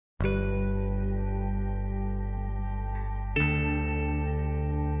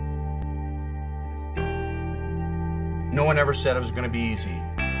No one ever said it was going to be easy,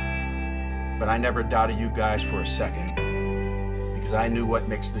 but I never doubted you guys for a second because I knew what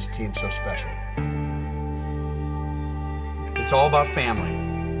makes this team so special. It's all about family.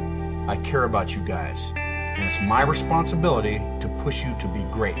 I care about you guys, and it's my responsibility to push you to be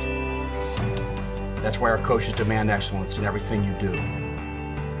great. That's why our coaches demand excellence in everything you do.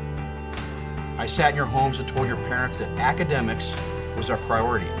 I sat in your homes and told your parents that academics was our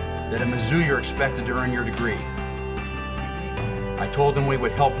priority, that at Mizzou you're expected to earn your degree. I told them we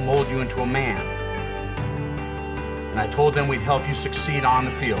would help mold you into a man. And I told them we'd help you succeed on the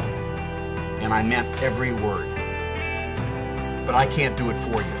field. And I meant every word. But I can't do it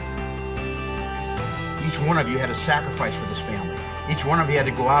for you. Each one of you had to sacrifice for this family. Each one of you had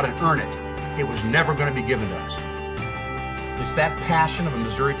to go out and earn it. It was never going to be given to us. It's that passion of a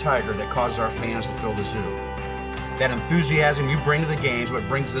Missouri Tiger that causes our fans to fill the zoo. That enthusiasm you bring to the games, what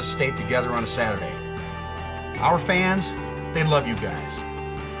brings this state together on a Saturday. Our fans, they love you guys.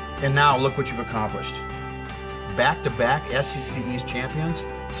 And now look what you've accomplished. Back-to-back SEC East champions,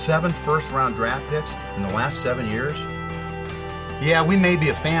 7 first-round draft picks in the last 7 years. Yeah, we may be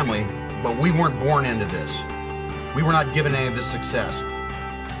a family, but we weren't born into this. We were not given any of this success.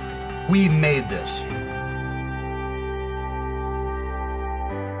 We made this.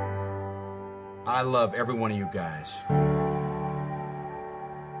 I love every one of you guys.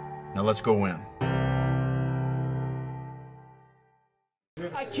 Now let's go win.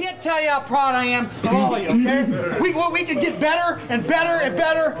 I can't tell you how proud I am of all of you, okay? We can get better and better and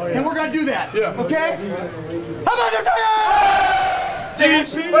better, and we're going to do that, okay? How about the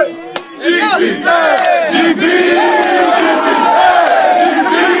Tigers?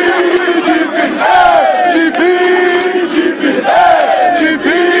 GP!